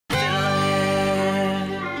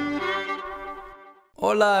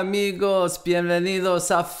Hola amigos, bienvenidos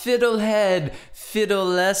a FiddleHed, Fiddle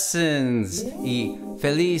Lessons y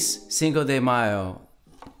Feliz Cinco de Mayo.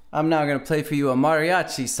 I'm now going to play for you a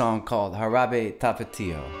mariachi song called Jarabe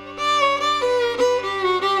Tapatio.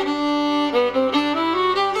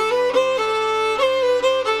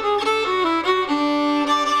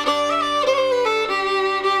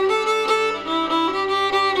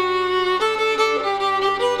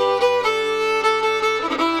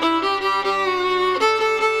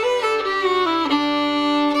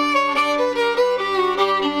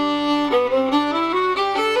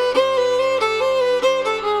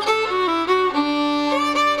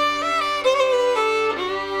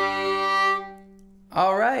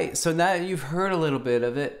 Alright, so now that you've heard a little bit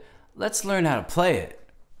of it, let's learn how to play it.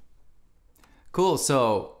 Cool,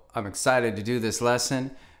 so I'm excited to do this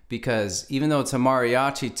lesson because even though it's a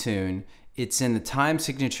mariachi tune, it's in the time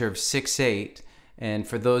signature of 6/8, and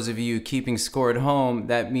for those of you keeping score at home,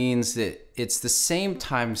 that means that it's the same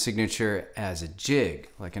time signature as a jig,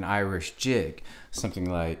 like an Irish jig, something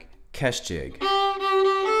like Kesh jig.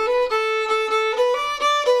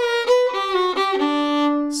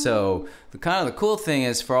 So the cool thing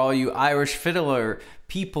is, for all you Irish fiddler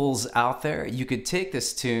peoples out there, you could take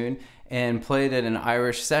this tune and play it at an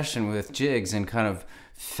Irish session with jigs and kind of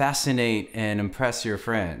fascinate and impress your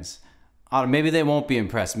friends. Maybe they won't be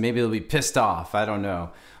impressed. Maybe they'll be pissed off. I don't know.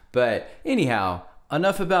 But anyhow,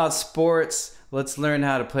 enough about sports. Let's learn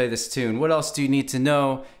how to play this tune. What else do you need to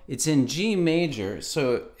know? It's in G major,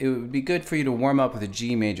 so it would be good for you to warm up with a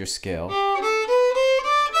G major scale.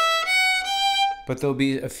 But there'll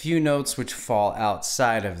be a few notes which fall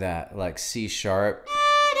outside of that, like C sharp,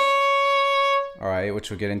 all right, which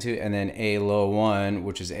we'll get into, and then A low 1,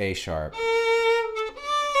 which is A sharp.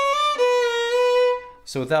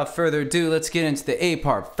 So without further ado, let's get into the A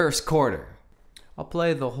part, first quarter. I'll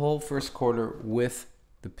play the whole first quarter with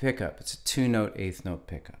the pickup. It's a 2-note, 8th note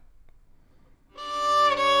pickup.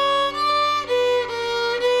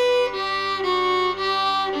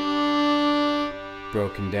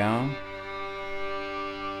 Broken down.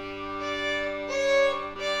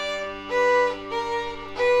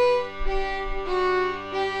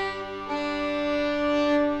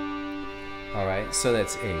 So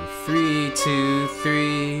that's A 3 2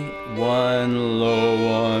 3 1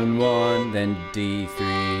 low 1 1, then D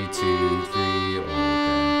 3 2 3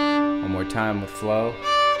 open. One more time with flow.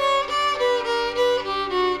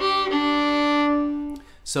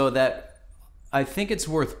 So that I think it's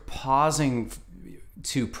worth pausing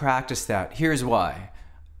to practice that. Here's why.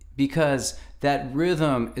 Because that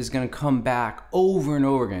rhythm is going to come back over and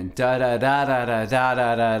over again. Da da da da da da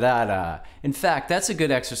da da da da. In fact, that's a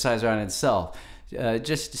good exercise on itself.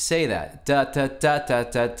 Just to say that. Da da da da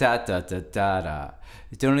da da da da da da.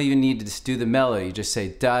 You don't even need to just do the melody. Just say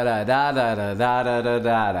da da da da da da da da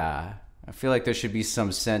da da. I feel like there should be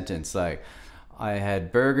some sentence like, I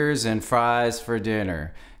had burgers and fries for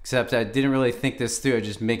dinner. Except I didn't really think this through. I'm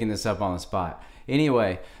just making this up on the spot.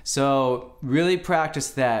 Anyway, so really practice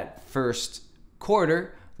that first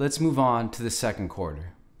quarter. Let's move on to the second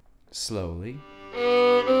quarter. Slowly.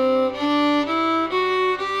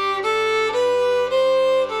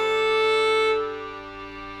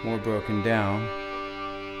 More broken down.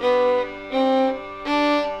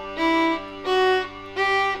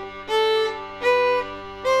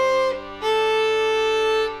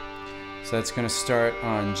 So that's going to start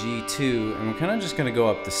on G2, and we're kind of just going to go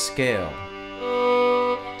up the scale.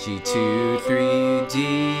 G2, 3,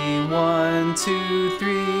 D, 1, 2,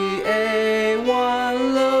 3, A,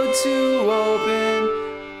 1, low 2, open.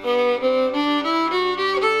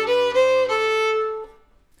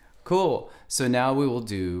 Cool. So now we will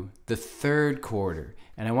do the third quarter.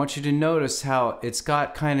 And I want you to notice how it's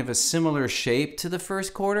got kind of a similar shape to the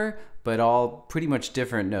first quarter, but all pretty much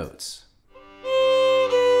different notes.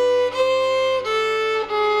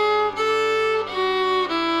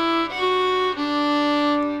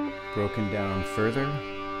 Broken down further.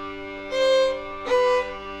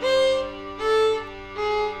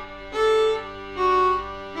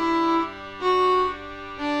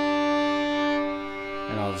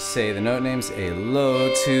 I'll just say the note names: A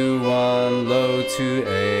low 2 1, low 2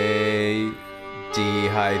 A, D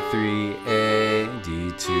high 3 A,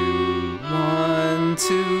 D 2 1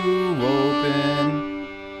 2 open.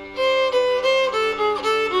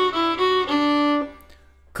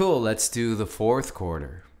 Cool, let's do the fourth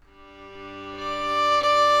quarter.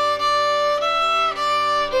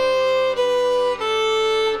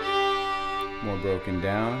 More broken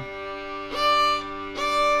down.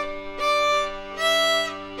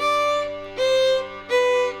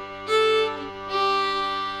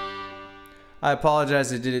 I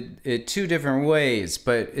apologize, I did it two different ways,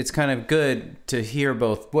 but it's kind of good to hear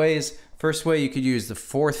both ways. First way, you could use the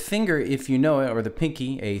fourth finger if you know it, or the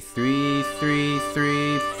pinky. A 3, 3,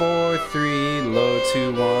 3, 4, 3, low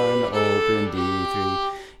 2, 1, open D 3.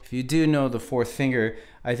 If you do know the fourth finger,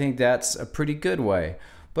 I think that's a pretty good way.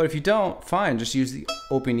 But if you don't, fine, just use the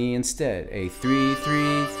open E instead. A 3,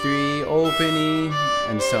 3, 3, open E,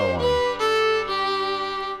 and so on.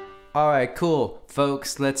 Alright, cool.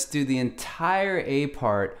 Folks, let's do the entire A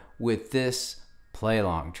part with this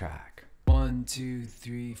play-along track. 1, 2,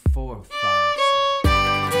 3, 4, 5, 6.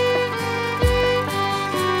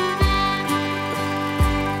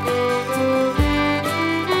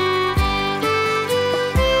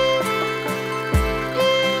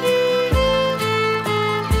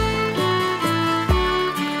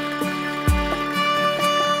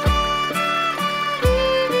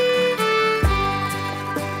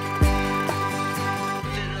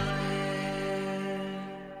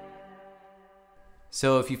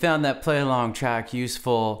 So if you found that play-along track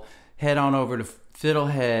useful, head on over to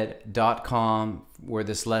FiddleHed.com where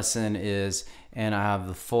this lesson is, and I have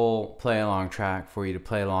the full play-along track for you to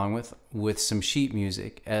play along with some sheet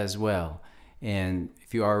music as well. And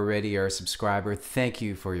if you already are a subscriber, thank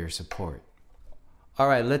you for your support. All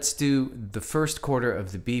right, let's do the first quarter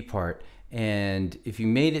of the B part. And if you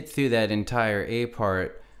made it through that entire A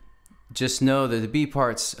part, just know that the B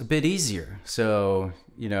part's a bit easier. So,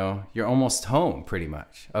 you know, you're almost home pretty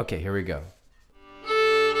much. Okay, here we go.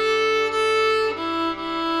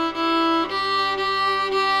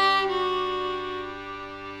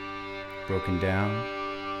 Broken down.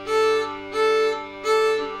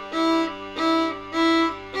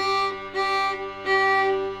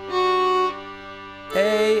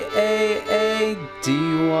 A,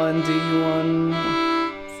 D1, D1,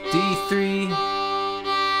 D3,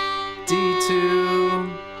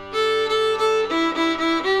 D2.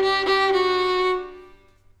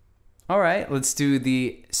 All right, let's do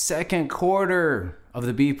the second quarter of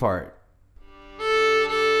the B part.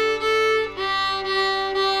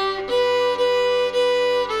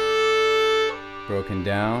 Broken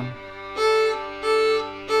down.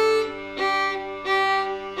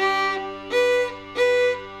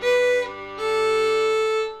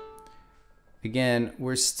 Again,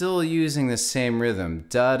 we're still using the same rhythm.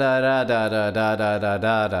 Da da da da da da da da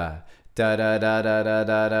da da. Da da da da da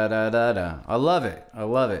da da da da da. I love it. I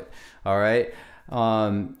love it. All right.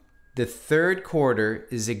 The third quarter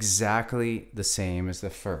is exactly the same as the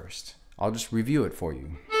first. I'll just review it for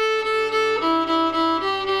you.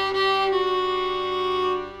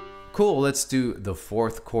 Cool. Let's do the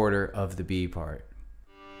fourth quarter of the B part.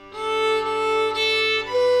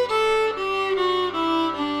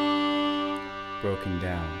 Broken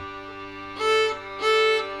down.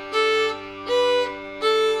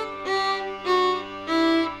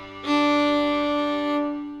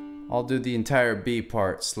 I'll do the entire B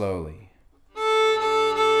part slowly.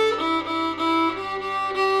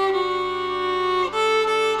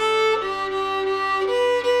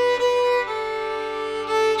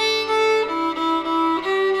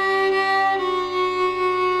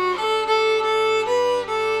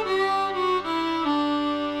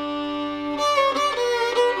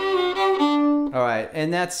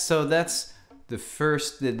 And that's the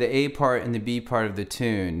first, the A part and the B part of the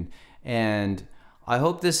tune. And I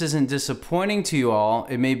hope this isn't disappointing to you all.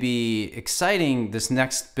 It may be exciting, this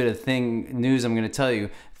next bit of news I'm going to tell you,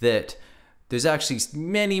 that there's actually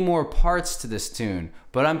many more parts to this tune,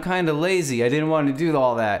 but I'm kind of lazy. I didn't want to do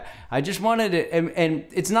all that. I just wanted to, and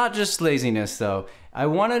it's not just laziness though. I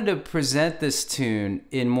wanted to present this tune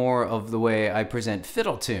in more of the way I present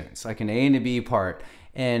fiddle tunes, like an A and a B part.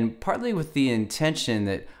 And partly with the intention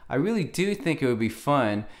that I really do think it would be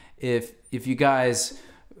fun if you guys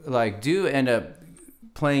like do end up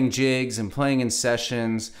playing jigs and playing in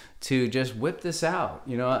sessions to just whip this out,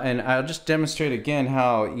 you know. And I'll just demonstrate again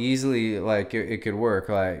how easily like it could work.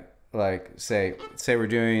 Like say we're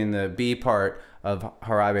doing the B part of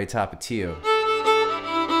Jarabe Tapatio.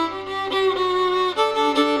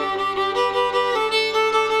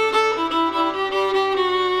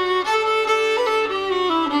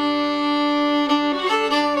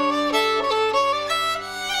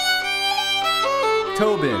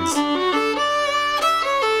 Tobins.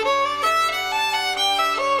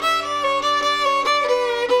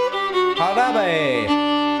 Jarabe.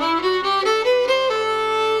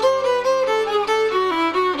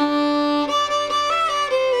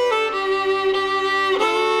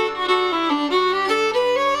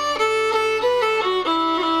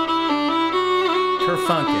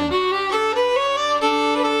 Kerfunkin.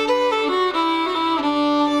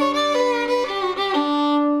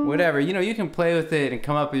 whatever. You know, you can play with it and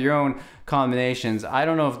come up with your own combinations. I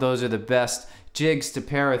don't know if those are the best jigs to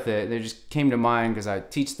pair with it. They just came to mind because I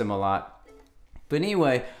teach them a lot. But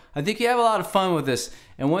anyway, I think you have a lot of fun with this.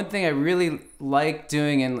 And one thing I really like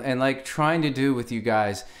doing and like trying to do with you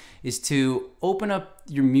guys is to open up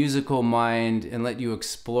your musical mind and let you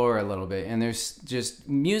explore a little bit. And there's just,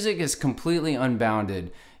 music is completely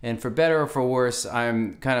unbounded. And for better or for worse,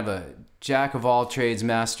 I'm kind of a jack of all trades,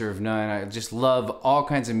 master of none. I just love all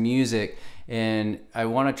kinds of music. And I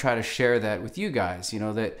want to try to share that with you guys, you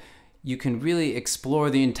know, that you can really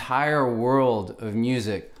explore the entire world of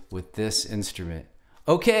music with this instrument.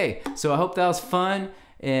 Okay, so I hope that was fun.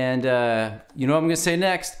 And you know what I'm going to say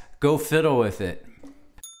next? Go fiddle with it.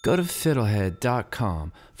 Go to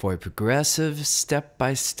FiddleHed.com for a progressive,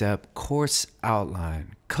 step-by-step course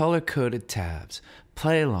outline, color-coded tabs,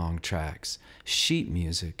 play-along tracks, sheet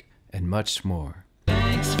music, and much more.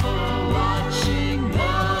 Thanks for watching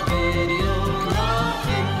the video.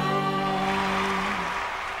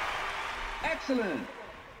 Excellent!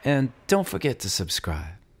 And don't forget to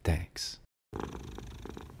subscribe. Thanks.